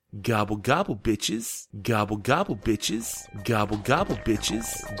Gobble gobble bitches. Gobble gobble bitches. Gobble gobble bitches.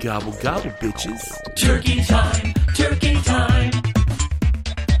 Gobble gobble bitches. Turkey time, turkey time.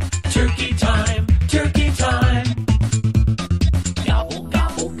 Turkey time, turkey time. Gobble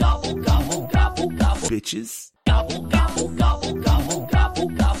gobble gobble gobble gobble gobble. Bitches. Gobble gobble gobble gobble gobble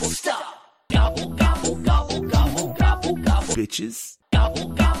gobble. Stop. Gobble gobble gobble gobble gobble gobble. Bitches.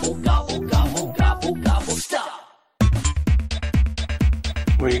 Gobble gobble gobble gobble gobble gobble. Stop.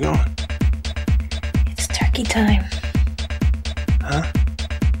 Where are you going? It's turkey time. Huh?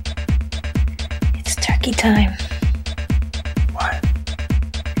 It's turkey time. What?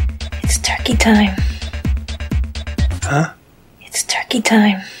 It's turkey time. Huh? It's turkey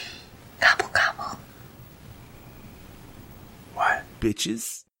time. Gobble gobble. What?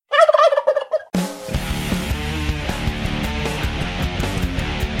 Bitches.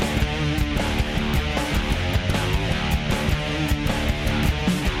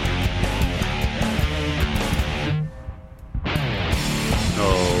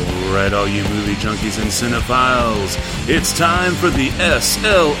 Alright, all you movie junkies and cinephiles, it's time for the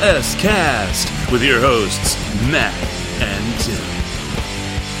SLS Cast with your hosts, Matt and Tim.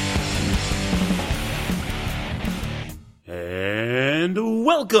 And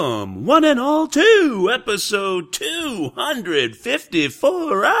welcome, one and all, to episode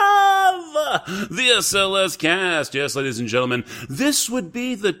 254 of the SLS Cast. Yes, ladies and gentlemen, this would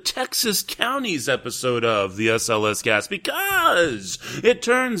be the Texas Counties episode of the SLS Cast because it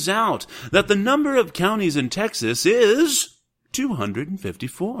turns out that the number of counties in Texas is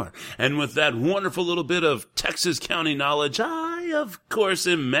 254. And with that wonderful little bit of Texas County knowledge, I, of course,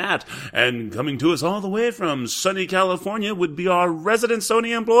 am Matt. And coming to us all the way from sunny California would be our resident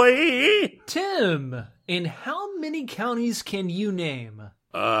Sony employee, Tim. In how many counties can you name?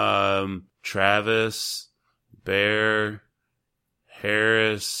 Travis, Bear,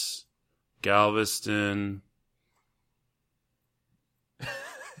 Harris, Galveston.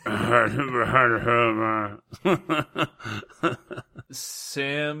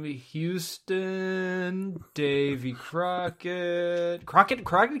 Sam Houston, Davy Crockett.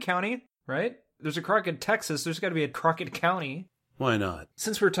 Crockett County, right? There's a Crockett, Texas. There's got to be a Crockett County. Why not?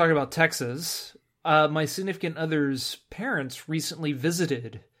 Since we're talking about Texas, my significant other's parents recently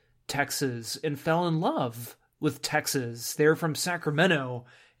visited Texas and fell in love with Texas. They're from Sacramento.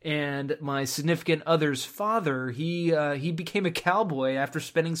 And my significant other's father, he became a cowboy after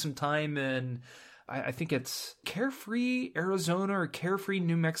spending some time in, I think it's Carefree, Arizona, or Carefree,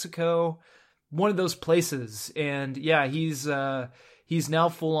 New Mexico, one of those places. And yeah, he's now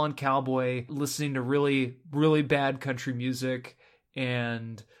full on cowboy, listening to really, really bad country music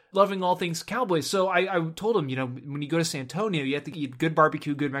and loving all things cowboy. So I told him, when you go to San Antonio, you have to eat good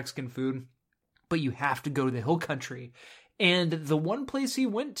barbecue, good Mexican food, but you have to go to the hill country. And the one place he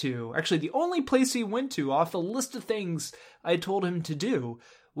went to, actually the only place he went to off the list of things I told him to do,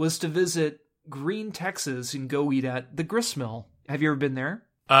 was to visit Green, Texas and go eat at the gristmill. Have you ever been there?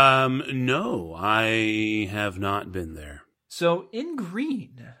 No, I have not been there. So in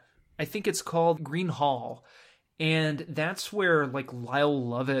Green, I think it's called Green Hall. And that's where like Lyle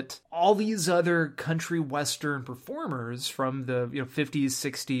Lovett, all these other country western performers from the 50s,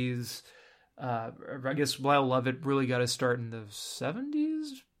 60s, I guess Lyle Lovett really got to start in the 70s,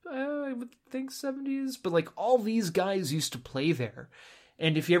 I would think 70s. But like all these guys used to play there.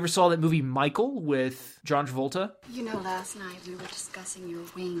 And if you ever saw that movie Michael with John Travolta. Last night we were discussing your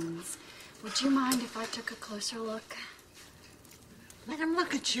wings. Would you mind if I took a closer look? Let him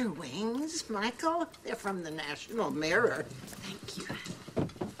look at your wings, Michael. They're from the National Mirror. Thank you.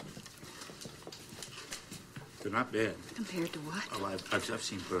 They're not bad. Compared to what? Oh, I've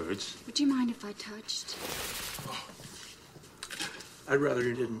seen birds. Would you mind if I touched? I'd rather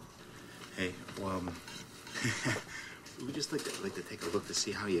you didn't. Hey, well, we just like to take a look to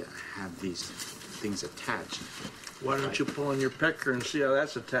see how you have these things attached. Why don't you pull on your pecker and see how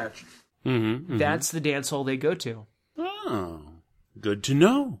that's attached? Mm-hmm. That's the dance hall they go to. Oh, good to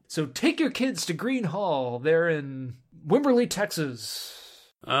know. So take your kids to Green Hall. They're in Wimberley, Texas.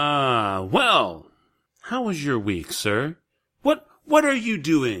 Well, how was your week, sir? What are you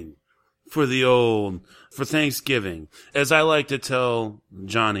doing for Thanksgiving? As I like to tell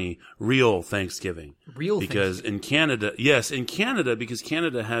Johnny, real Thanksgiving. Because in Canada, because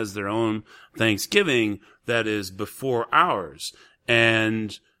Canada has their own Thanksgiving that is before ours.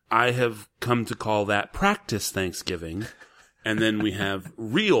 And I have come to call that practice Thanksgiving. And then we have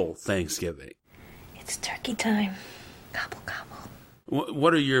real Thanksgiving. It's turkey time. Gobble gobble.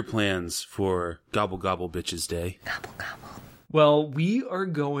 What are your plans for Gobble Gobble Bitches Day? Gobble gobble. Well, we are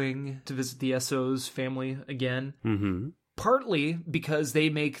going to visit the SO's family again. Mm-hmm. partly because they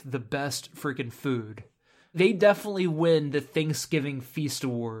make the best freaking food. They definitely win the Thanksgiving Feast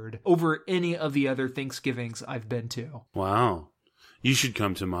Award over any of the other Thanksgivings I've been to. Wow. You should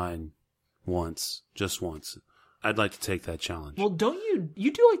come to mine once. Just once. I'd like to take that challenge. Well, don't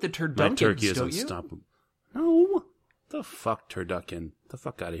you do like the turduckens, turkey is don't you? unstoppable. No. The fuck turducken. The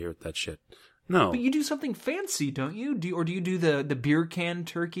fuck out of here with that shit. No. But you do something fancy, don't you? Do you do the beer can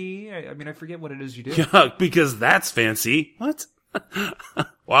turkey? I mean, I forget what it is you do. Yeah, because that's fancy. What?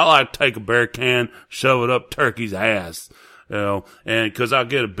 Well, I take a beer can, shove it up turkey's ass. You know, and because I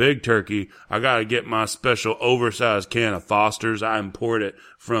get a big turkey, I got to get my special oversized can of Foster's. I import it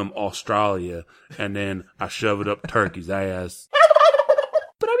from Australia, and then I shove it up turkey's ass.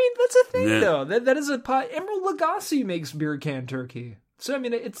 But I mean, that's a thing, though. That is a pot. Emerald Lagasse makes beer can turkey. So, I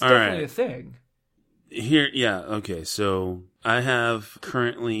mean, it's definitely a thing. Here, yeah, okay. So, I have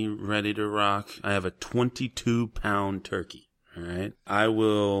currently ready to rock, I have a 22-pound turkey. All right. I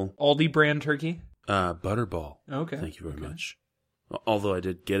will... Aldi brand turkey? Butterball. Okay. Thank you very much. Although I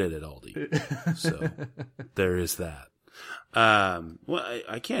did get it at Aldi. So, there is that. Well,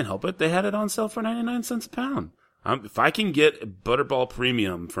 I can't help it. They had it on sale for 99 cents a pound. If I can get a Butterball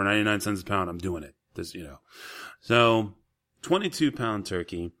Premium for 99 cents a pound, I'm doing it. So, 22-pound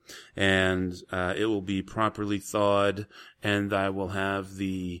turkey, and it will be properly thawed, and I will have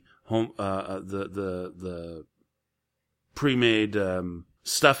the the pre-made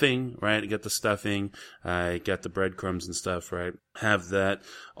stuffing, right? I get the stuffing, I got the breadcrumbs and stuff, right? Have that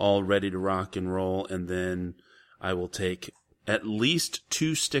all ready to rock and roll, and then I will take at least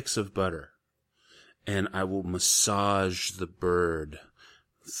 2 sticks of butter, and I will massage the bird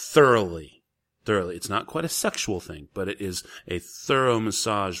thoroughly. It's not quite a sexual thing, but it is a thorough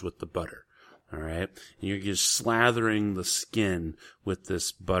massage with the butter. All right. And you're just slathering the skin with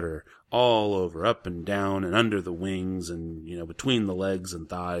this butter all over, up and down and under the wings and, you know, between the legs and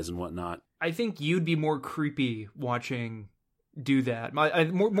thighs and whatnot. I think you'd be more creepy watching do that.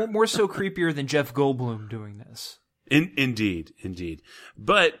 More so creepier than Jeff Goldblum doing this. Indeed.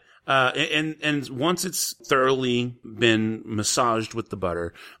 But, and once it's thoroughly been massaged with the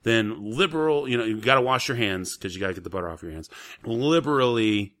butter, then you gotta wash your hands because you gotta get the butter off your hands.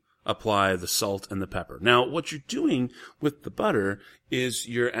 Liberally apply the salt and the pepper. Now, what you're doing with the butter is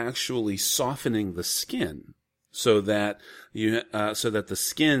you're actually softening the skin so that the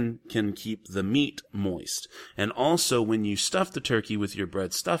skin can keep the meat moist. And also, when you stuff the turkey with your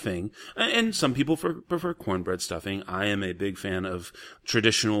bread stuffing, and some people prefer cornbread stuffing, I am a big fan of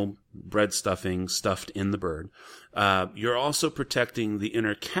traditional bread stuffing stuffed in the bird. You're also protecting the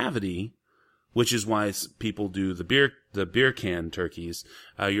inner cavity, which is why people do the beer can turkeys.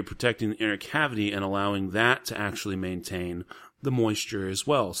 You're protecting the inner cavity and allowing that to actually maintain the moisture as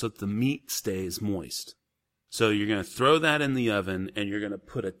well, so that the meat stays moist. So you're going to throw that in the oven, and you're going to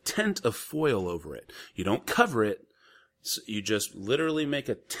put a tent of foil over it. You don't cover it. So you just literally make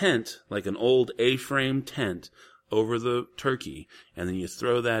a tent, like an old A-frame tent, over the turkey, and then you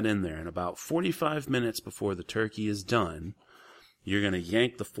throw that in there. And about 45 minutes before the turkey is done, you're going to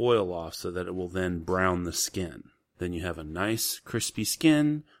yank the foil off so that it will then brown the skin. Then you have a nice crispy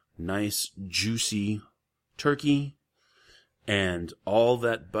skin, nice juicy turkey, and all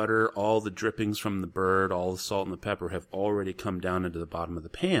that butter, all the drippings from the bird, all the salt and the pepper have already come down into the bottom of the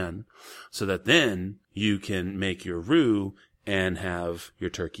pan, so that then you can make your roux and have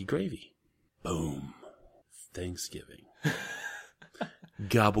your turkey gravy. Boom. Thanksgiving.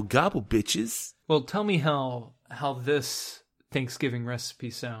 Gobble, gobble, bitches. Well, tell me how this Thanksgiving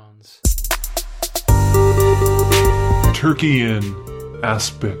recipe sounds. Turkey in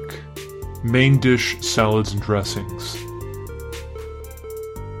aspic. Main dish, salads and dressings.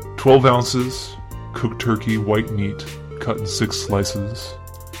 12 ounces cooked turkey white meat cut in 6 slices.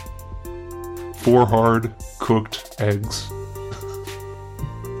 4 hard cooked eggs.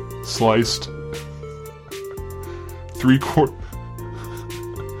 Sliced.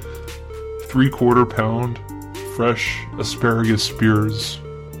 3/4 pound fresh asparagus spears,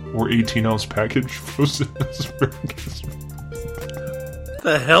 or 18-ounce package frozen asparagus.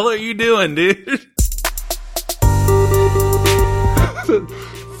 The hell are you doing, dude?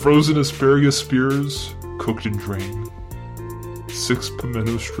 Frozen asparagus spears, cooked and drained. 6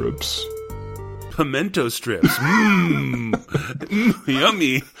 pimento strips. Pimento strips.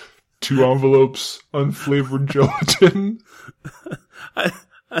 Yummy. 2 envelopes, unflavored gelatin. I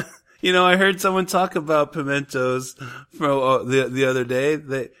heard someone talk about pimentos from the other day.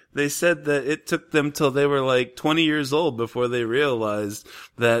 They said that it took them till they were like 20 years old before they realized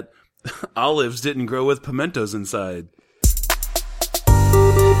that olives didn't grow with pimentos inside.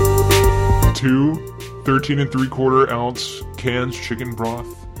 2 13 3/4 ounce cans chicken broth,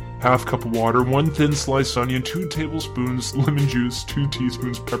 half cup of water, 1 thin sliced onion, 2 tablespoons lemon juice, 2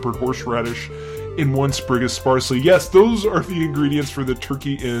 teaspoons peppered horseradish, and 1 sprig of parsley. Yes, those are the ingredients for the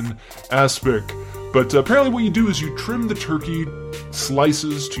turkey in aspic. But apparently what you do is you trim the turkey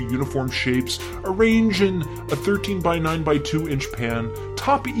slices to uniform shapes, arrange in a 13 by 9 by 2 inch pan,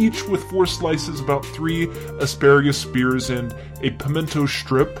 top each with 4 slices, about 3 asparagus spears, and a pimento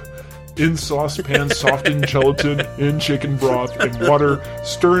strip. In saucepan, soften gelatin in chicken broth and water,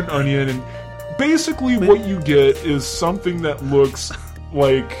 stir an onion, and basically what you get is something that looks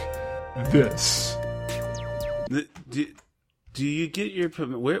like this. Do you get your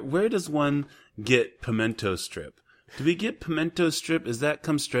where does one get pimento strip? Do we get pimento strip? Does that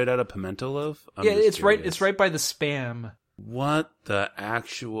come straight out of pimento loaf? It's right. It's right by the Spam. What the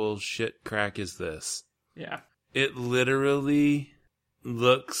actual shit crack is this? Yeah, it literally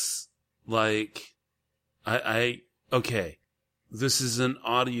looks like okay. This is an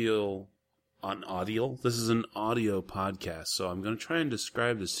audio This is an audio podcast, so I'm going to try and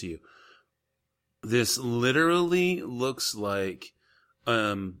describe this to you. This literally looks like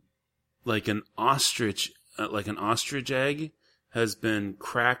an ostrich egg has been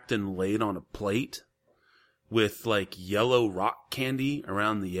cracked and laid on a plate with like yellow rock candy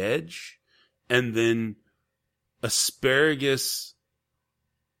around the edge, and then asparagus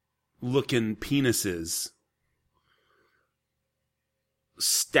looking penises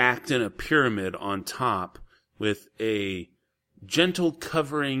stacked in a pyramid on top with a gentle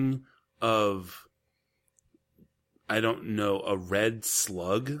covering of, I don't know, a red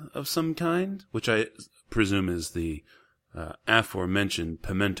slug of some kind, which I presume is the aforementioned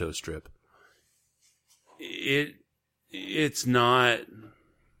pimento strip. It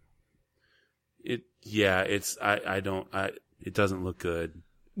doesn't look good.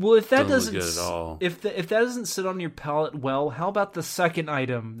 Well, if that doesn't look good at all. If that doesn't sit on your palate well, how about the second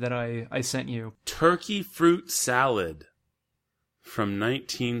item that I sent you? Turkey fruit salad from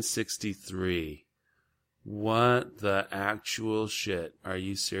 1963. What the actual shit? Are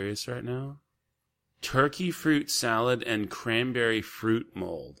you serious right now? Turkey fruit salad and cranberry fruit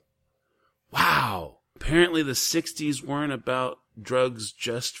mold. Wow. Apparently the 60s weren't about drugs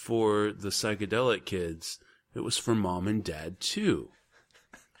just for the psychedelic kids. It was for mom and dad too.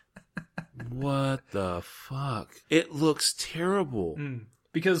 What the fuck? It looks terrible.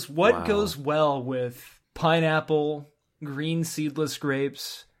 Because what goes well with pineapple, green seedless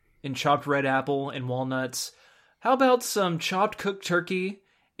grapes, and chopped red apple and walnuts? How about some chopped cooked turkey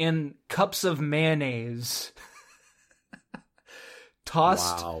and cups of mayonnaise?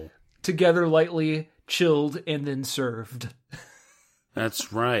 Tossed together lightly, chilled, and then served.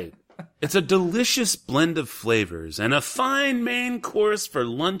 That's right. It's a delicious blend of flavors and a fine main course for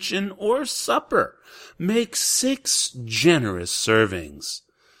luncheon or supper. Make 6 generous servings.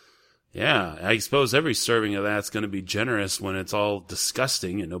 Yeah, I suppose every serving of that's going to be generous when it's all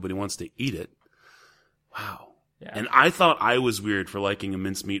disgusting and nobody wants to eat it. Wow. Yeah. And I thought I was weird for liking a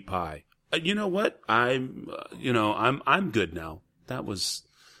mincemeat pie. You know what? I'm good now. That was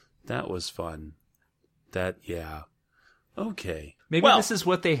fun. Okay. Maybe this is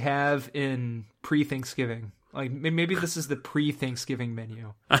what they have in pre-Thanksgiving. Like, maybe this is the pre-Thanksgiving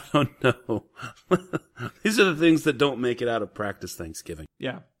menu. I don't know. These are the things that don't make it out of practice Thanksgiving.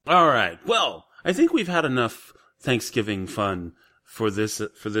 Yeah. All right. Well, I think we've had enough Thanksgiving fun for this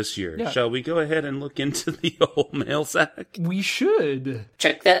year. Yeah. Shall we go ahead and look into the old mail sack? We should.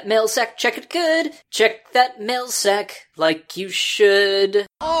 Check that mail sack, check it good. Check that mail sack like you should.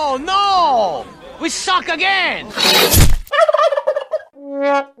 Oh no! We suck again!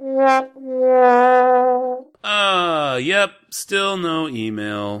 Yep, still no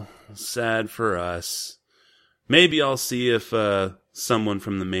email. Sad for us. Maybe I'll see if someone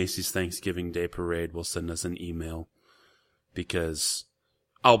from the Macy's Thanksgiving Day Parade will send us an email, because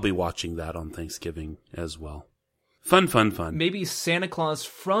I'll be watching that on Thanksgiving as well. Fun. Maybe Santa Claus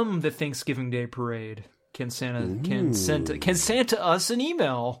from the Thanksgiving Day Parade can Santa us an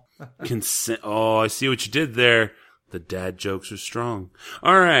email. Oh, I see what you did there. The dad jokes are strong.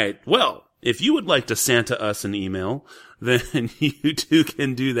 All right. Well, if you would like to Santa us an email, then you too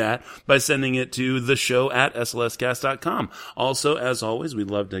can do that by sending it to theshow@slscast.com. Also, as always, we'd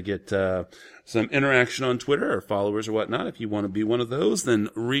love to get some interaction on Twitter or followers or whatnot. If you want to be one of those, then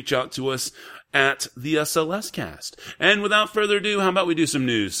reach out to us at the SLScast. And without further ado, how about we do some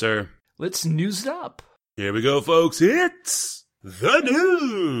news, sir? Let's news it up. Here we go, folks. It's the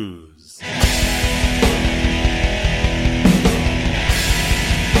news.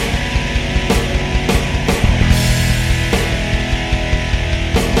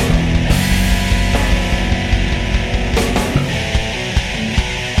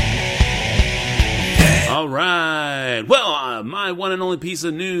 All right. Well, my one and only piece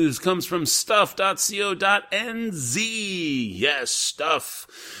of news comes from stuff.co.nz. Yes,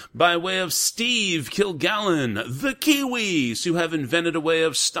 stuff. By way of Steve Kilgallen, the Kiwis, who have invented a way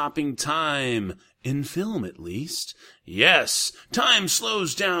of stopping time. In film, at least. Yes, time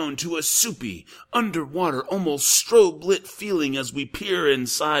slows down to a soupy, underwater, almost strobe-lit feeling as we peer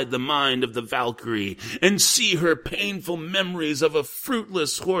inside the mind of the Valkyrie and see her painful memories of a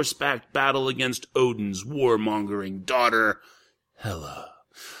fruitless horseback battle against Odin's warmongering daughter, Hela.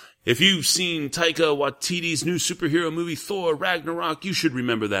 If you've seen Taika Waititi's new superhero movie Thor Ragnarok, you should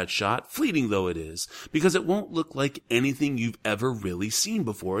remember that shot, fleeting though it is, because it won't look like anything you've ever really seen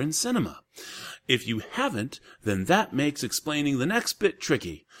before in cinema. If you haven't, then that makes explaining the next bit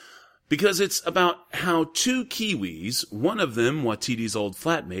tricky. Because it's about how two Kiwis, one of them Waititi's old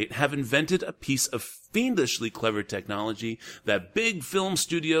flatmate, have invented a piece of fiendishly clever technology that big film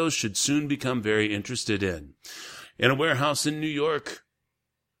studios should soon become very interested in. In a warehouse in New York,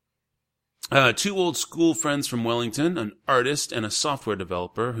 two old school friends from Wellington, an artist and a software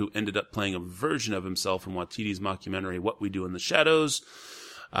developer who ended up playing a version of himself in Waititi's mockumentary What We Do in the Shadows.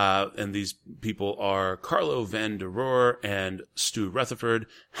 And these people are Carlo Van der Roer and Stu Rutherford,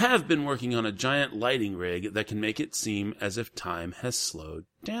 have been working on a giant lighting rig that can make it seem as if time has slowed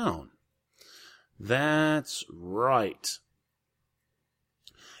down. That's right.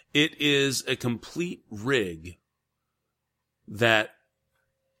 It is a complete rig that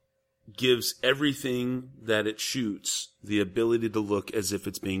gives everything that it shoots the ability to look as if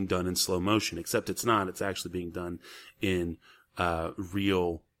it's being done in slow motion, except it's not. It's actually being done in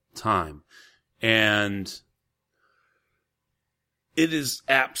real time. And it is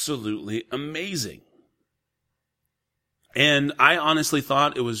absolutely amazing. And I honestly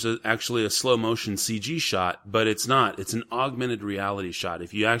thought it was actually a slow motion CG shot, but it's not. It's an augmented reality shot.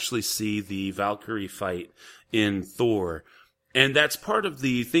 If you actually see the Valkyrie fight in Thor, and that's part of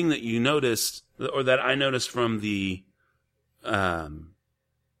the thing that you noticed, or that I noticed from the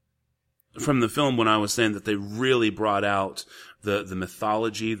film when I was saying that they really brought out the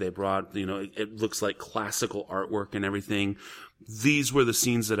mythology. They brought, it looks like classical artwork and everything. These were the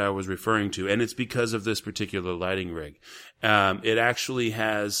scenes that I was referring to, and it's because of this particular lighting rig. It actually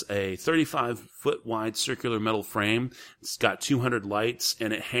has a 35-foot wide circular metal frame. It's got 200 lights,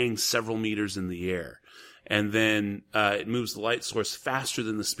 and it hangs several meters in the air. And then it moves the light source faster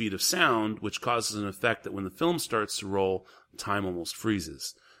than the speed of sound, which causes an effect that when the film starts to roll, time almost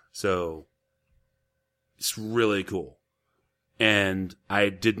freezes. So it's really cool. And I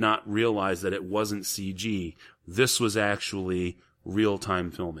did not realize that it wasn't CG. This was actually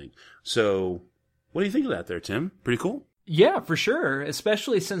real-time filming. So what do you think of that there, Tim? Pretty cool? Yeah, for sure.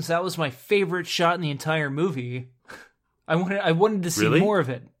 Especially since that was my favorite shot in the entire movie. I wanted to see more of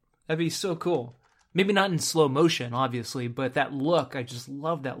it. That'd be so cool. Maybe not in slow motion, obviously, but that look, I just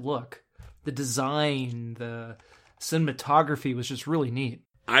love that look. The design, the cinematography was just really neat.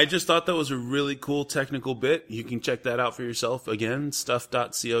 I just thought that was a really cool technical bit. You can check that out for yourself. Again,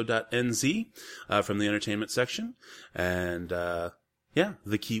 stuff.co.nz from the entertainment section. And, the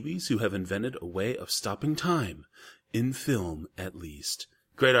Kiwis who have invented a way of stopping time, in film at least.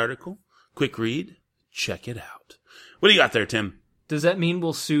 Great article. Quick read. Check it out. What do you got there, Tim? Does that mean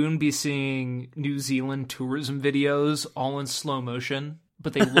we'll soon be seeing New Zealand tourism videos all in slow motion,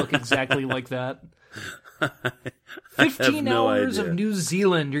 but they look exactly like that? 15 hours of New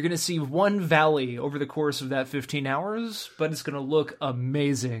Zealand. You're going to see one valley over the course of that 15 hours, but it's going to look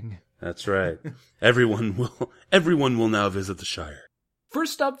amazing. That's right. Everyone will now visit the Shire.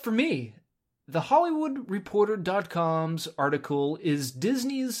 First up for me, the HollywoodReporter.com's article is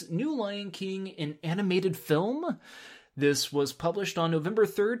Disney's New Lion King an animated film? This was published on November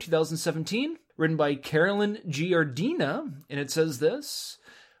 3rd, 2017, written by Carolyn Giardina, and it says this: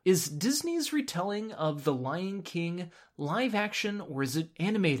 is Disney's retelling of The Lion King live action or is it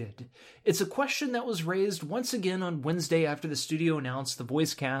animated? It's a question that was raised once again on Wednesday after the studio announced the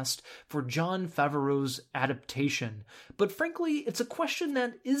voice cast for Jon Favreau's adaptation. But frankly, it's a question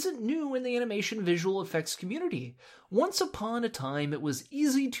that isn't new in the animation visual effects community. Once upon a time, it was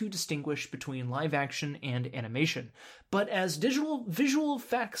easy to distinguish between live action and animation. But as digital visual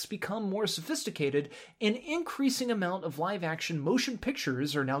effects become more sophisticated, an increasing amount of live action motion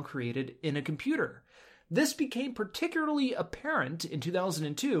pictures are now created in a computer. This became particularly apparent in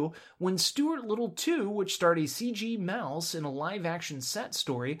 2002 when Stuart Little 2, which starred a CG mouse in a live-action set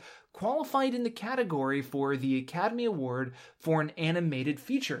story, qualified in the category for the Academy Award for an animated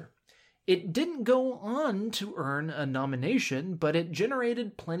feature. It didn't go on to earn a nomination, but it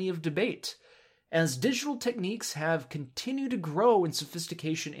generated plenty of debate. As digital techniques have continued to grow in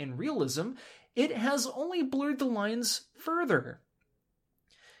sophistication and realism, it has only blurred the lines further.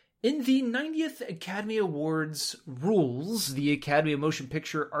 In the 90th Academy Awards rules, the Academy of Motion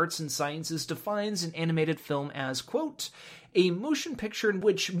Picture Arts and Sciences defines an animated film as, quote, a motion picture in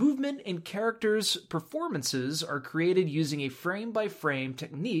which movement and characters' performances are created using a frame-by-frame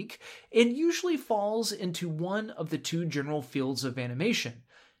technique and usually falls into one of the two general fields of animation,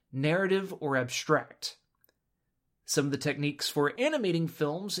 narrative or abstract. Some of the techniques for animating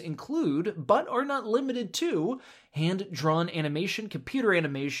films include, but are not limited to, hand-drawn animation, computer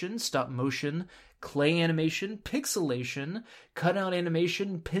animation, stop-motion, clay animation, pixelation, cutout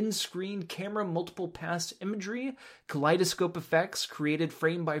animation, pin screen, camera multiple pass imagery, kaleidoscope effects created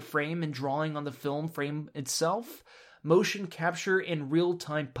frame by frame and drawing on the film frame itself, motion capture, and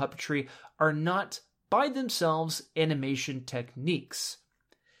real-time puppetry are not, by themselves, animation techniques.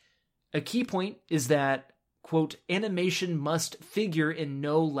 A key point is that, quote, animation must figure in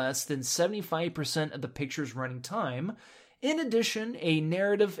no less than 75% of the picture's running time. In addition, a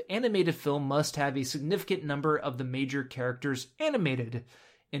narrative animated film must have a significant number of the major characters animated,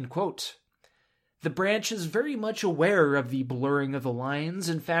 end quote. The branch is very much aware of the blurring of the lines.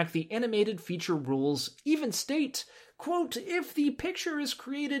 In fact, the animated feature rules even state, quote, if the picture is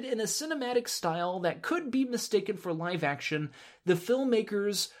created in a cinematic style that could be mistaken for live action, the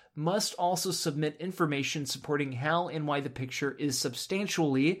filmmakers must also submit information supporting how and why the picture is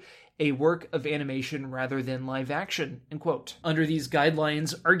substantially a work of animation rather than live action, end quote. Under these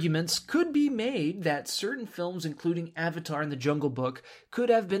guidelines, arguments could be made that certain films, including Avatar and The Jungle Book, could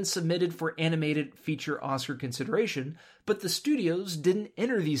have been submitted for animated feature Oscar consideration, but the studios didn't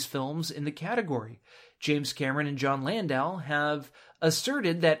enter these films in the category. James Cameron and John Landau have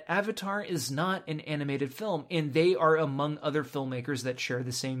asserted that Avatar is not an animated film, and they are among other filmmakers that share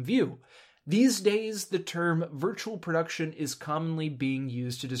the same view. These days, the term virtual production is commonly being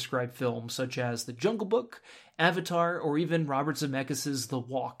used to describe films such as The Jungle Book, Avatar, or even Robert Zemeckis' The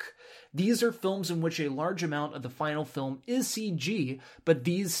Walk. These are films in which a large amount of the final film is CG, but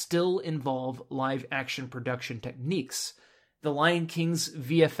these still involve live action production techniques. The Lion King's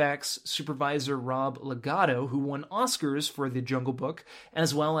VFX supervisor Rob Legato, who won Oscars for The Jungle Book,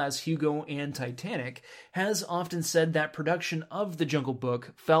 as well as Hugo and Titanic, has often said that production of The Jungle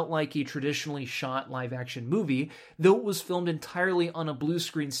Book felt like a traditionally shot live-action movie, though it was filmed entirely on a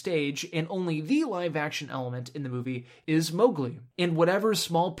blue-screen stage, and only the live-action element in the movie is Mowgli, and whatever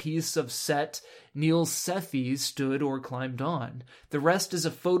small piece of set Neil Sethi stood or climbed on. The rest is a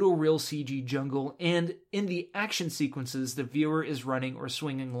photoreal CG jungle, and in the action sequences, the viewer is running or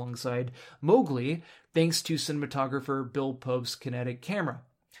swinging alongside Mowgli, thanks to cinematographer Bill Pope's kinetic camera.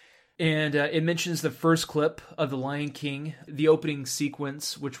 And it mentions the first clip of The Lion King, the opening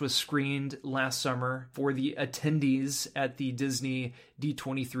sequence, which was screened last summer for the attendees at the Disney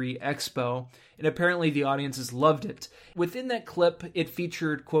D23 Expo, and apparently the audiences loved it. Within that clip, it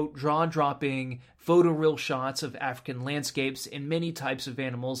featured, quote, jaw-dropping photoreal shots of African landscapes and many types of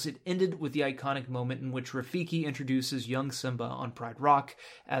animals. It ended with the iconic moment in which Rafiki introduces young Simba on Pride Rock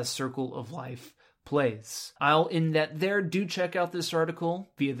as Circle of Life plays. I'll end that there. Do check out this article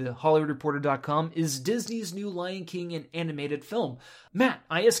via the HollywoodReporter.com. Is Disney's new Lion King an animated film? Matt,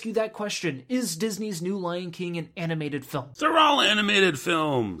 I ask you that question. Is Disney's new Lion King an animated film? They're all animated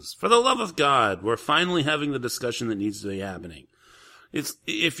films. For the love of God, we're finally having the discussion that needs to be happening.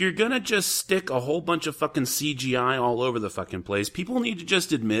 If you're gonna just stick a whole bunch of fucking CGI all over the fucking place, people need to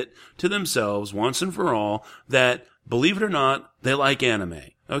just admit to themselves once and for all that, believe it or not, they like anime.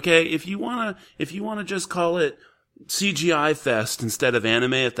 Okay? If you wanna just call it CGI fest instead of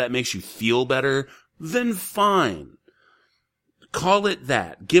anime, if that makes you feel better, then fine. Call it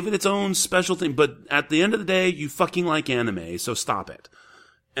that. Give it its own special thing. But at the end of the day, you fucking like anime, so stop it.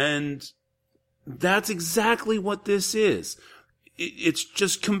 And that's exactly what this is. It's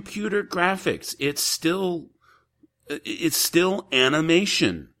just computer graphics. It's still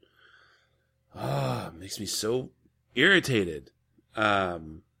animation. It makes me so irritated.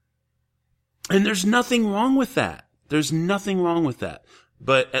 And there's nothing wrong with that. There's nothing wrong with that.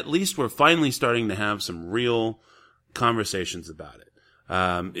 But at least we're finally starting to have some real conversations about it.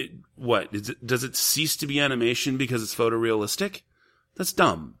 Does it cease to be animation because it's photorealistic? That's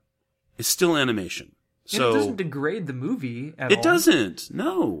dumb. It's still animation. And it doesn't degrade the movie at all. It doesn't,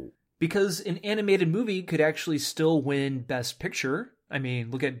 no. Because an animated movie could actually still win Best Picture. I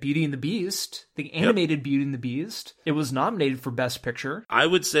mean, look at Beauty and the Beast. The animated Beauty and the Beast. It was nominated for Best Picture. I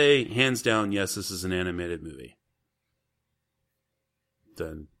would say, hands down, yes, this is an animated movie.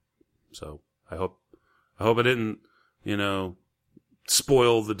 So I hope I didn't,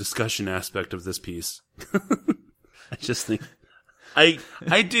 spoil the discussion aspect of this piece. I just think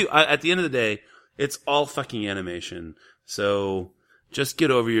I do. At the end of the day, it's all fucking animation. So just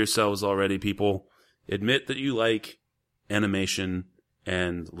get over yourselves already, people. Admit that you like animation,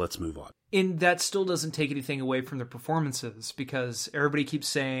 and let's move on. And that still doesn't take anything away from the performances, because everybody keeps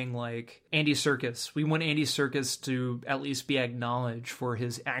saying, like, Andy Serkis. We want Andy Serkis to at least be acknowledged for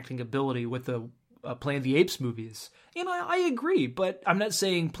his acting ability with the Planet of the Apes movies. And I agree, but I'm not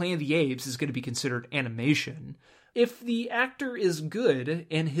saying Planet of the Apes is going to be considered animation. If the actor is good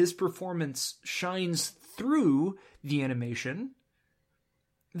and his performance shines through the animation,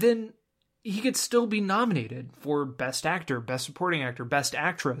 then he could still be nominated for Best Actor, Best Supporting Actor, Best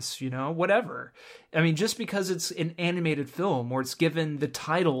Actress, whatever. I mean, just because it's an animated film or it's given the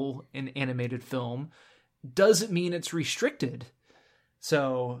title an animated film doesn't mean it's restricted.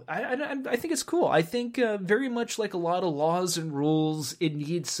 So I think it's cool. I think very much like a lot of laws and rules, it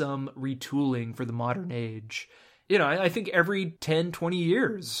needs some retooling for the modern age. I think every 10, 20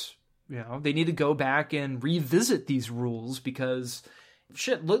 years, they need to go back and revisit these rules because...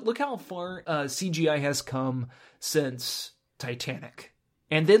 Shit, look how far CGI has come since Titanic.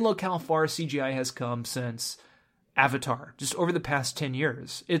 And then look how far CGI has come since Avatar, just over the past 10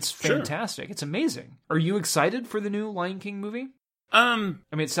 years. It's fantastic. Sure. It's amazing. Are you excited for the new Lion King movie? I mean,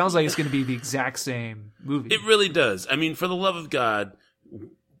 it sounds like it's going to be the exact same movie. It really does. I mean, for the love of God,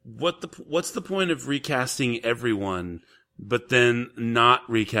 what's the point of recasting everyone, but then not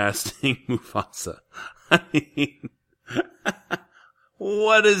recasting Mufasa? I mean...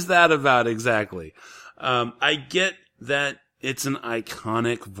 What is that about exactly? I get that it's an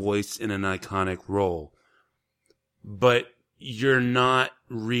iconic voice in an iconic role, but you're not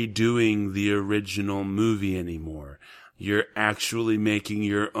redoing the original movie anymore. You're actually making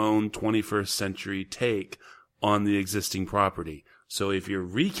your own 21st century take on the existing property. So if you're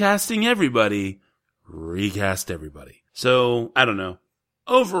recasting everybody, recast everybody. So, I don't know.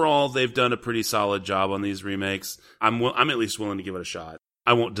 Overall, they've done a pretty solid job on these remakes. I'm at least willing to give it a shot.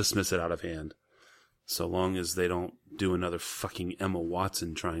 I won't dismiss it out of hand. So long as they don't do another fucking Emma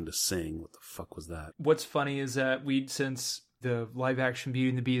Watson trying to sing. What the fuck was that? What's funny is that since the live-action Beauty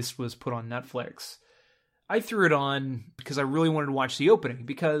and the Beast was put on Netflix, I threw it on because I really wanted to watch the opening.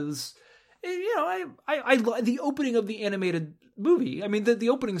 Because, I the opening of the animated movie. I mean, the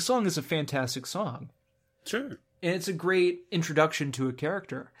opening song is a fantastic song. Sure. And it's a great introduction to a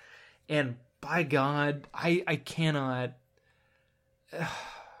character. And by God, I cannot...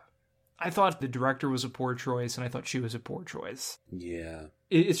 I thought the director was a poor choice, and I thought she was a poor choice. Yeah.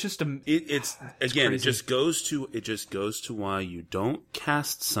 It's just a... It's again, crazy. It just goes to why you don't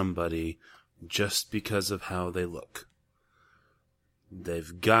cast somebody just because of how they look.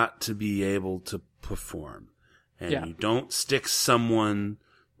 They've got to be able to perform. And you don't stick someone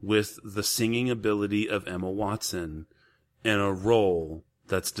with the singing ability of Emma Watson in a role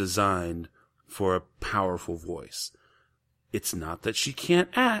that's designed for a powerful voice. It's not that she can't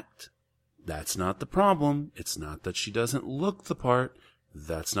act. That's not the problem. It's not that she doesn't look the part.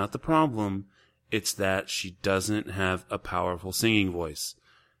 That's not the problem. It's that she doesn't have a powerful singing voice.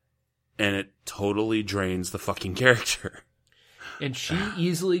 And it totally drains the fucking character. And she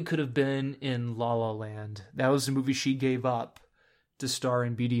easily could have been in La La Land. That was the movie she gave up to star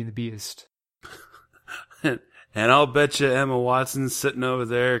in Beauty and the Beast. And I'll bet you Emma Watson's sitting over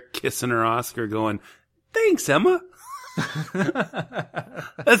there kissing her Oscar going, "Thanks, Emma."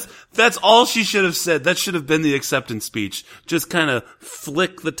 That's all she should have said. That should have been the acceptance speech. Just kind of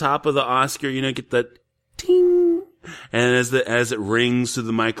flick the top of the Oscar, get that ting. And as it rings through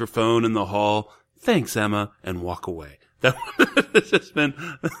the microphone in the hall, "Thanks, Emma," and walk away. That would have just been,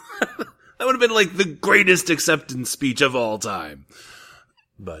 that would have been like the greatest acceptance speech of all time.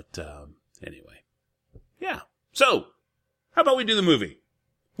 But, anyway. Yeah. So, how about we do the movie?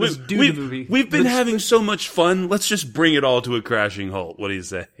 The movie. We've been having so much fun. Let's just bring it all to a crashing halt. What do you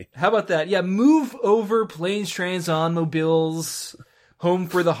say? How about that? Yeah, move over, planes, trains, automobiles, home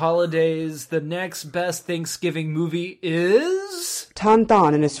for the holidays. The next best Thanksgiving movie is... Tan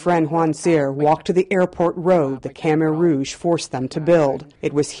Tan and his friend Juan Cyr walked to the airport road the Khmer Rouge forced them to build.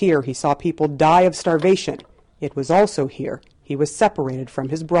 It was here he saw people die of starvation. It was also here he was separated from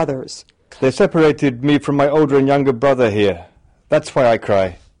his brothers. They separated me from my older and younger brother here. That's why I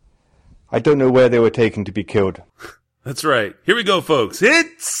cry. I don't know where they were taken to be killed. That's right. Here we go, folks.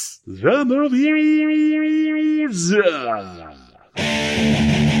 It's the movies.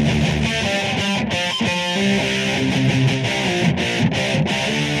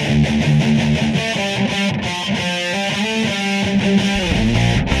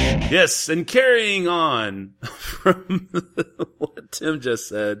 Yes, and carrying on from what Tim just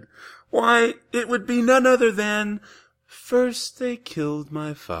said, why, it would be none other than First They Killed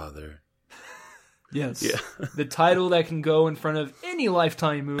My Father. Yes. Yeah. The title that can go in front of any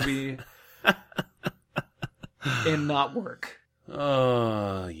Lifetime movie and not work.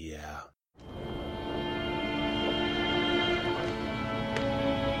 Oh, yeah.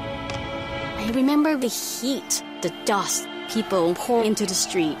 I remember the heat, the dust, people pour into the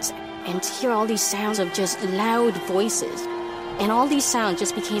streets, and to hear all these sounds of just loud voices. And all these sounds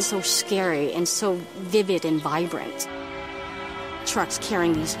just became so scary and so vivid and vibrant. Trucks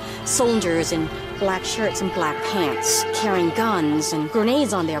carrying these soldiers in black shirts and black pants, carrying guns and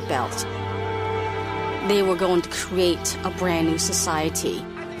grenades on their belts. They were going to create a brand new society,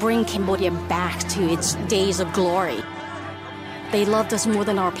 bring Cambodia back to its days of glory. They loved us more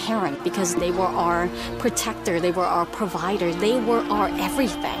than our parents because they were our protector, they were our provider, they were our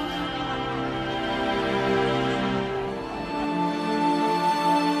everything.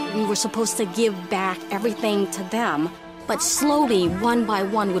 We were supposed to give back everything to them, but slowly, one by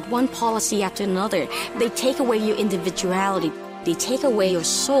one, with one policy after another, they take away your individuality, they take away your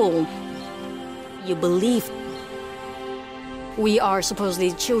soul, your belief. We are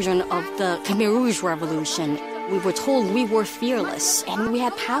supposedly children of the Khmer Rouge Revolution. We were told we were fearless and we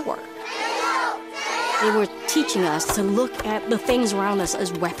had power. They were teaching us to look at the things around us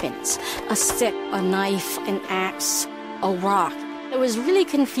as weapons. A stick, a knife, an axe, a rock. It was really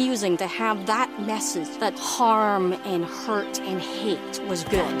confusing to have that message that harm and hurt and hate was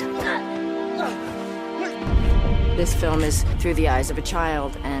good. This film is through the eyes of a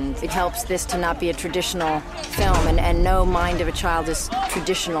child, and it helps this to not be a traditional film, and no mind of a child is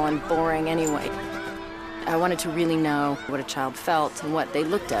traditional and boring anyway. I wanted to really know what a child felt and what they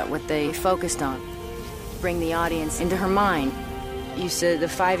looked at, what they focused on. Bring the audience into her mind. You said the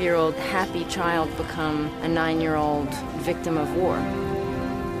 5-year-old happy child become a 9-year-old victim of war.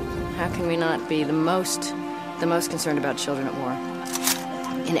 How can we not be the most concerned about children at war?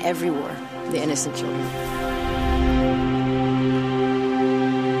 In every war, the innocent children.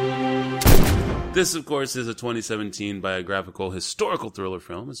 This, of course, is a 2017 biographical historical thriller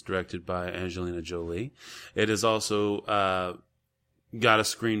film. It's directed by Angelina Jolie. It has also got a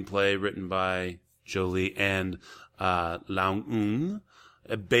screenplay written by Jolie and Lang Un,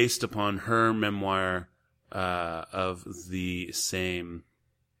 based upon her memoir of the same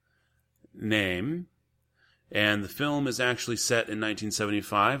name. And the film is actually set in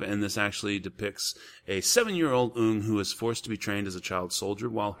 1975, and this actually depicts a 7-year-old Ung who is forced to be trained as a child soldier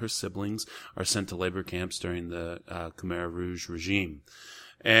while her siblings are sent to labor camps during the Khmer Rouge regime.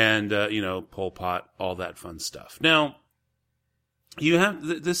 And, Pol Pot, all that fun stuff. Now, you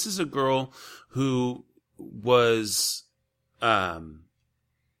have, this is a girl who was, who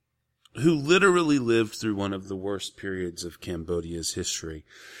literally lived through one of the worst periods of Cambodia's history,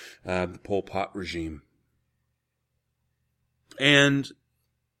 the Pol Pot regime. And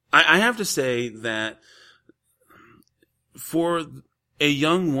I have to say that for a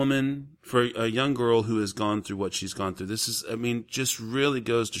young woman, for a young girl who has gone through what she's gone through, this is, just really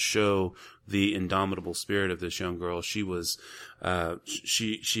goes to show the indomitable spirit of this young girl. She was,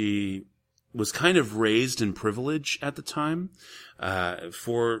 she was kind of raised in privilege at the time,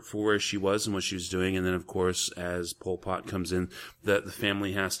 for where she was and what she was doing. And then, of course, as Pol Pot comes in, the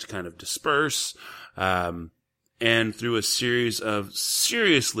family has to kind of disperse, and through a series of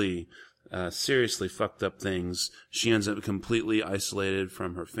seriously fucked up things, she ends up completely isolated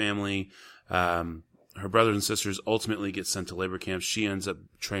from her family. Her brothers and sisters ultimately get sent to labor camps. She ends up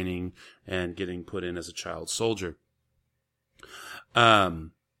training and getting put in as a child soldier.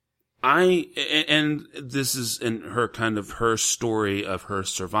 And this is in her kind of her story of her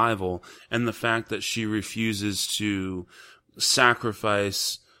survival and the fact that she refuses to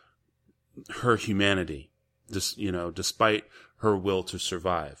sacrifice her humanity. Despite her will to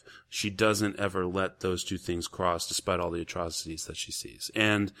survive. She doesn't ever let those two things cross despite all the atrocities that she sees.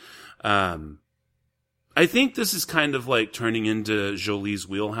 And, I think this is kind of like turning into Jolie's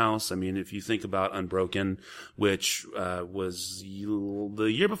wheelhouse. If you think about Unbroken, which, was the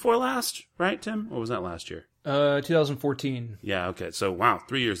year before last, right, Tim? Or was that last year? 2014. Yeah, okay. So, wow,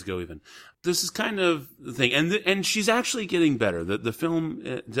 3 years ago even. This is kind of the thing. And she's actually getting better. The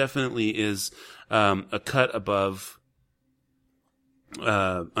film definitely is, a cut above,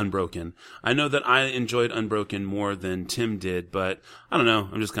 Unbroken. I know that I enjoyed Unbroken more than Tim did, but I don't know.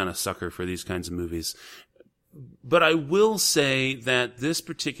 I'm just kind of a sucker for these kinds of movies. But I will say that this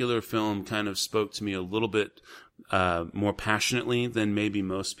particular film kind of spoke to me a little bit, more passionately than maybe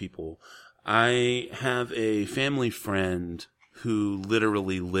most people. I have a family friend who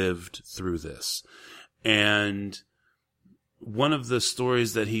literally lived through this. And one of the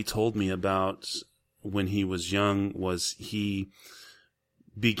stories that he told me about when he was young was he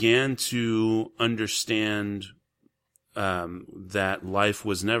began to understand that life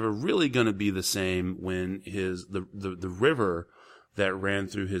was never really going to be the same when the river that ran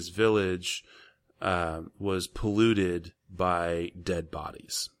through his village was polluted by dead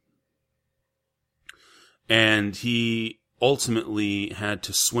bodies. And he ultimately had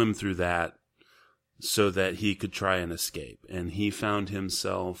to swim through that so that he could try and escape. And he found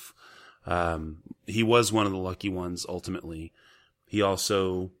himself, he was one of the lucky ones ultimately. He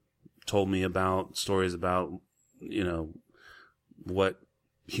also told me about stories about, what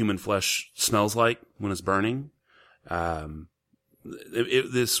human flesh smells like when it's burning.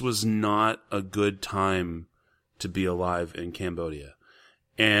 This was not a good time to be alive in Cambodia.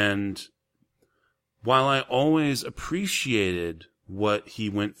 And while I always appreciated what he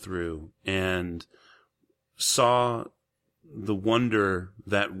went through and saw the wonder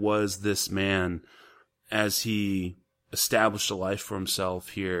that was this man as he established a life for himself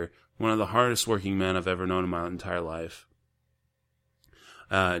here, one of the hardest working men I've ever known in my entire life,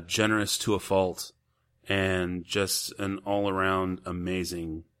 generous to a fault, and just an all-around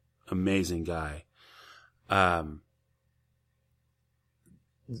amazing, amazing guy.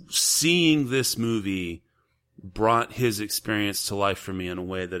 Seeing this movie brought his experience to life for me in a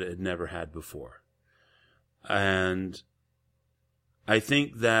way that it had never had before. And I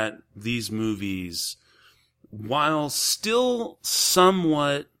think that these movies, while still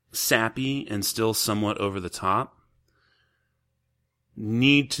somewhat sappy and still somewhat over the top,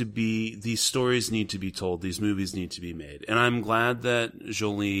 these stories need to be told, these movies need to be made. And I'm glad that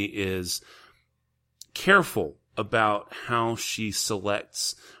Jolie is careful about how she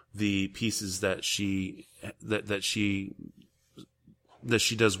selects the pieces that she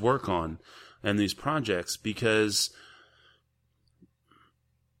does work on and these projects, because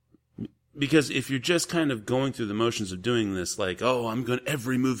if you're just kind of going through the motions of doing this, like,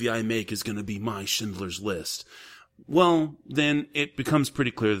 every movie I make is going to be my Schindler's List, well, then it becomes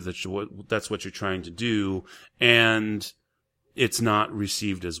pretty clear that that's what you're trying to do, and it's not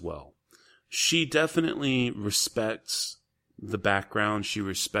received as well. She definitely respects the background, she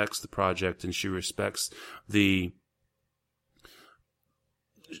respects the project, and she respects the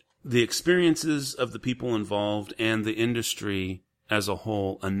experiences of the people involved and the industry as a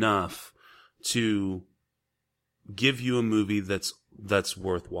whole enough to give you a movie that's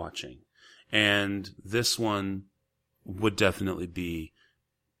worth watching. And this one would definitely be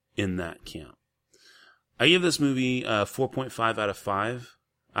in that camp. I give this movie 4.5 out of 5.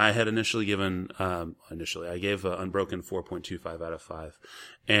 I had initially given, I gave Unbroken 4.25 out of 5.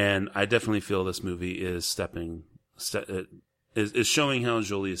 And I definitely feel this movie is is showing how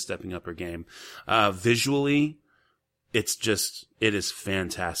Jolie is stepping up her game. Visually, it is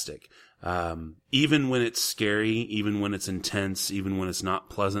fantastic. Even when it's scary, even when it's intense, even when it's not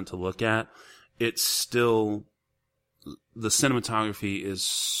pleasant to look at, it's still, the cinematography is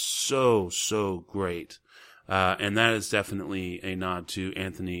so great. And that is definitely a nod to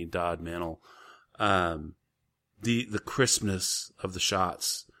Anthony Dodd Mantle. The crispness of the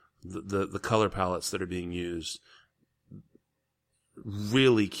shots, the color palettes that are being used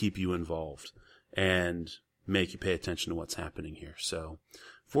really keep you involved and make you pay attention to what's happening here. So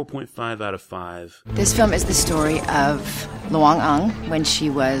 4.5 out of 5. This film is the story of Luong Ang when she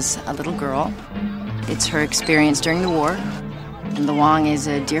was a little girl. It's her experience during the war. And Luong is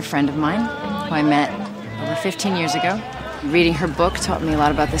a dear friend of mine who I met over 15 years ago. Reading her book taught me a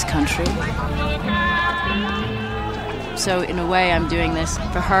lot about this country. So in a way, I'm doing this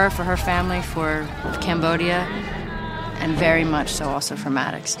for her family, for Cambodia, and very much so also for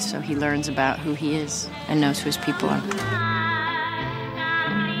Maddox, so he learns about who he is and knows who his people are.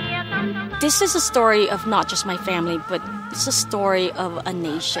 This is a story of not just my family, but it's a story of a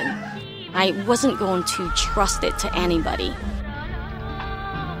nation. I wasn't going to trust it to anybody.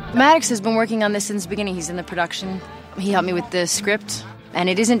 Maddox has been working on this since the beginning. He's in the production. He helped me with the script. And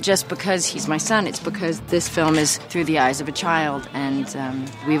it isn't just because he's my son, it's because this film is through the eyes of a child, and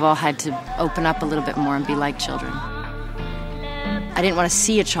we've all had to open up a little bit more and be like children. I didn't want to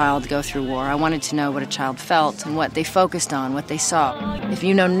see a child go through war. I wanted to know what a child felt and what they focused on, what they saw. If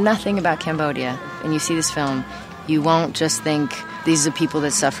you know nothing about Cambodia and you see this film, you won't just think these are people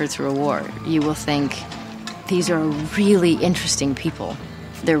that suffered through a war. You will think these are really interesting people.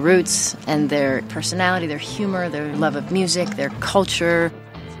 Their roots and their personality, their humor, their love of music, their culture.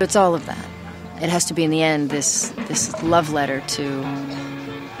 It's all of that. It has to be, in the end, this love letter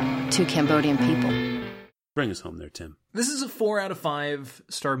to Cambodian people. Bring us home there, Tim. This is a 4 out of 5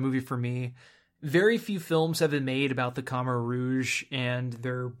 star movie for me. Very few films have been made about the Khmer Rouge and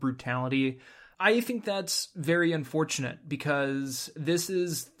their brutality. I think that's very unfortunate because this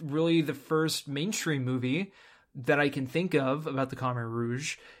is really the first mainstream movie that I can think of about the Khmer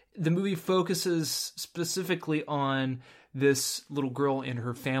Rouge. The movie focuses specifically on this little girl and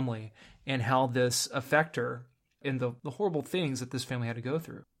her family and how this affect her and the horrible things that this family had to go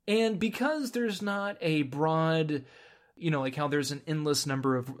through. And because there's not a broad, like how there's an endless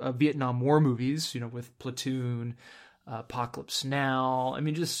number of Vietnam War movies, with Platoon, Apocalypse Now,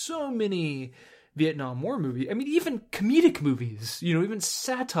 just so many Vietnam War movies. Even comedic movies, even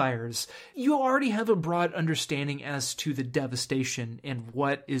satires. You already have a broad understanding as to the devastation and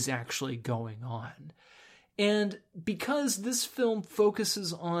what is actually going on. And because this film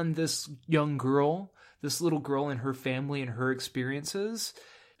focuses on this young girl, this little girl and her family and her experiences,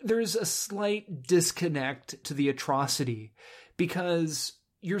 there's a slight disconnect to the atrocity because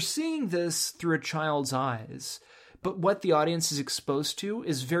you're seeing this through a child's eyes, but what the audience is exposed to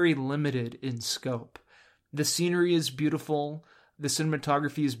is very limited in scope. The scenery is beautiful, the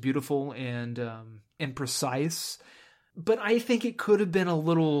cinematography is beautiful and precise, but I think it could have been a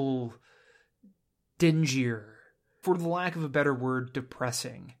little dingier, for the lack of a better word,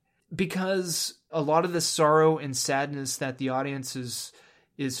 depressing. Because a lot of the sorrow and sadness that the audience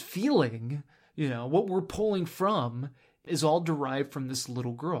is feeling, what we're pulling from is all derived from this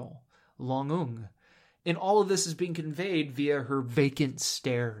little girl, Long Ung. And all of this is being conveyed via her vacant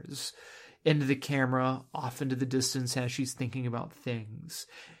stares into the camera, off into the distance as she's thinking about things.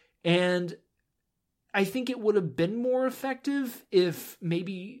 And I think it would have been more effective if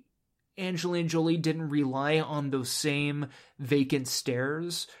maybe Angelina Jolie didn't rely on those same vacant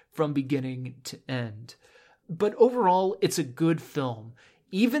stares from beginning to end. But overall, it's a good film.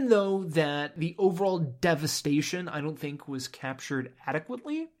 Even though that the overall devastation, I don't think, was captured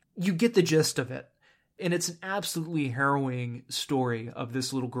adequately, you get the gist of it. And it's an absolutely harrowing story of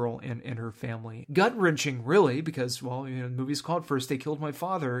this little girl and her family. Gut-wrenching, really, because, the movie's called First They Killed My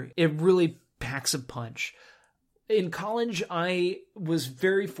Father. It really packs a punch. In college, I was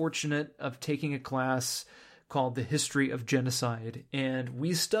very fortunate of taking a class called The History of Genocide, and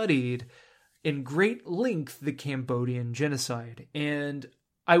we studied in great length the Cambodian genocide. And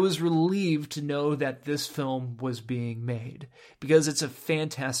I was relieved to know that this film was being made, because it's a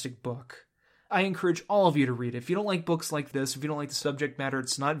fantastic book. I encourage all of you to read it. If you don't like books like this, if you don't like the subject matter,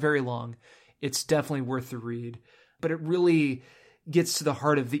 it's not very long. It's definitely worth the read. But it really gets to the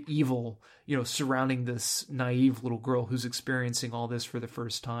heart of the evil, surrounding this naive little girl who's experiencing all this for the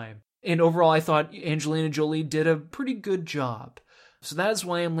first time. And overall, I thought Angelina Jolie did a pretty good job. So that's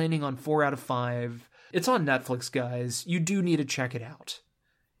why I'm landing on 4 out of 5. It's on Netflix, guys. You do need to check it out.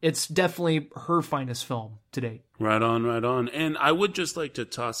 It's definitely her finest film to date. Right on, right on. And I would just like to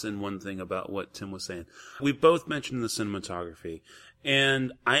toss in one thing about what Tim was saying. We both mentioned the cinematography.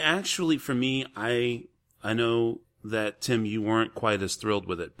 And I actually, for me, I know that, Tim, you weren't quite as thrilled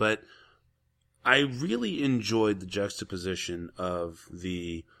with it, but I really enjoyed the juxtaposition of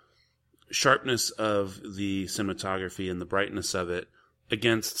the sharpness of the cinematography and the brightness of it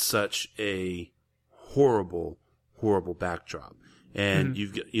against such a horrible, horrible backdrop. And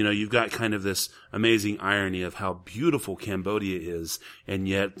you've got kind of this amazing irony of how beautiful Cambodia is, and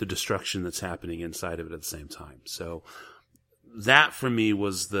yet the destruction that's happening inside of it at the same time. So that for me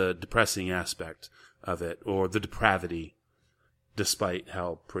was the depressing aspect of it, or the depravity, despite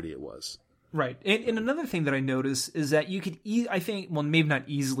how pretty it was. Right. And another thing that I noticed is that you could, I think, well, maybe not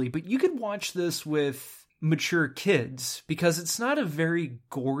easily, but you could watch this with mature kids because it's not a very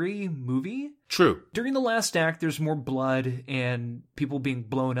gory movie. True. During the last act, there's more blood and people being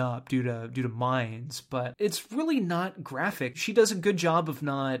blown up due to mines, but it's really not graphic. She does a good job of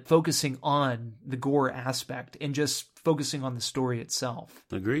not focusing on the gore aspect and just focusing on the story itself.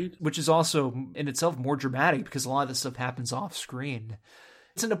 Agreed. Which is also in itself more dramatic because a lot of this stuff happens off screen.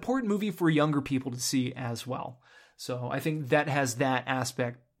 It's an important movie for younger people to see as well. So I think that has that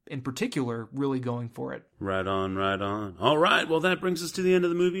aspect in particular really going for it. Right on, right on. All right, well, that brings us to the end of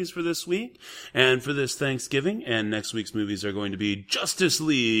the movies for this week and for this Thanksgiving. And next week's movies are going to be Justice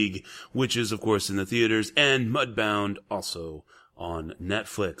League, which is, of course, in the theaters, and Mudbound, also on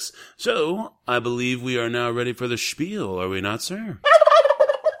Netflix. So I believe we are now ready for the spiel, are we not, sir?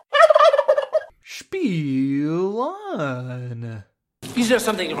 Spiel on. Is there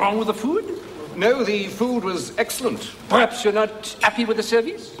something wrong with the food? No, the food was excellent. Perhaps you're not happy with the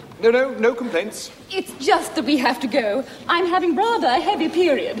service? No complaints. It's just that we have to go. I'm having rather a heavy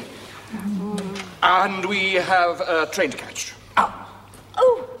period. And we have a train to catch.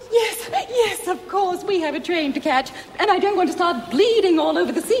 Oh, yes, of course, we have a train to catch. And I don't want to start bleeding all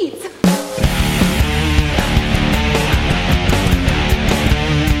over the seats.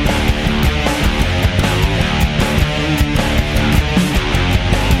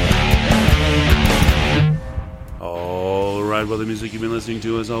 of other music you've been listening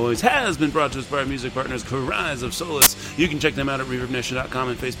to, as always, has been brought to us by our music partners, Cries of Solace. You can check them out at ReverbNation.com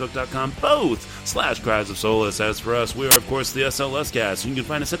and Facebook.com, /Cries of Solace. As for us, we are, of course, the SLS Cast. You can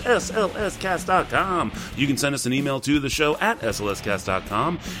find us at SLScast.com. You can send us an email to the show at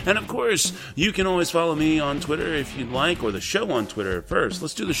SLScast.com. And, of course, you can always follow me on Twitter if you'd like, or the show on Twitter. First,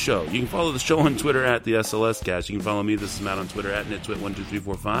 let's do the show. You can follow the show on Twitter at the SLS Cast. You can follow me, this is Matt, on Twitter at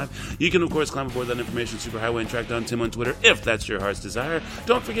NitTwit12345. You can, of course, climb aboard that information superhighway and track down Tim on Twitter if that's your heart's desire.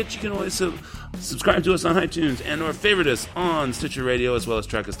 Don't forget, you can always subscribe to us on iTunes and or favorite us on Stitcher Radio, as well as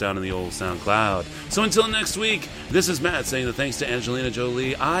track us down in the old SoundCloud. So until next week, this is Matt saying that thanks to Angelina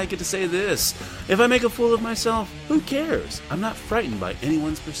Jolie, I get to say this: if I make a fool of myself, who cares? I'm not frightened by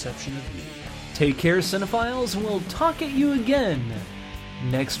anyone's perception of me. Take care, cinephiles, and we'll talk at you again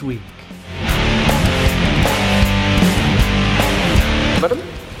next week. Madam,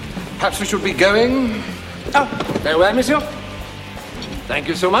 perhaps we should be going. Oh, farewell, monsieur. Thank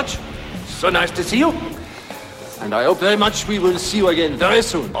you so much. So nice to see you. And I hope very much we will see you again very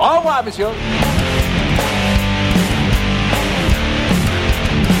soon. Au revoir, monsieur.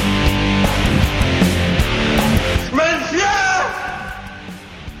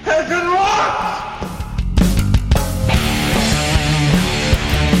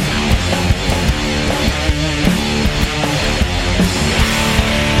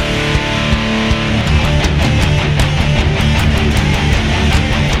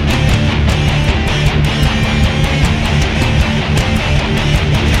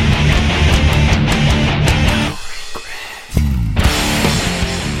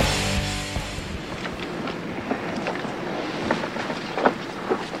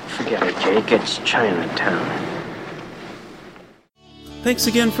 It's Chinatown. Thanks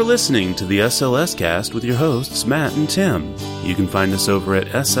again for listening to the SLS Cast with your hosts, Matt and Tim. You can find us over at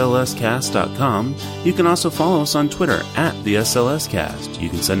slscast.com. You can also follow us on Twitter at the SLS Cast. You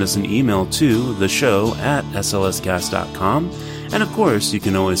can send us an email to the show at slscast.com. And of course, you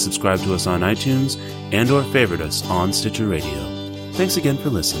can always subscribe to us on iTunes and or favorite us on Stitcher Radio. Thanks again for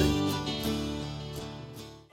listening.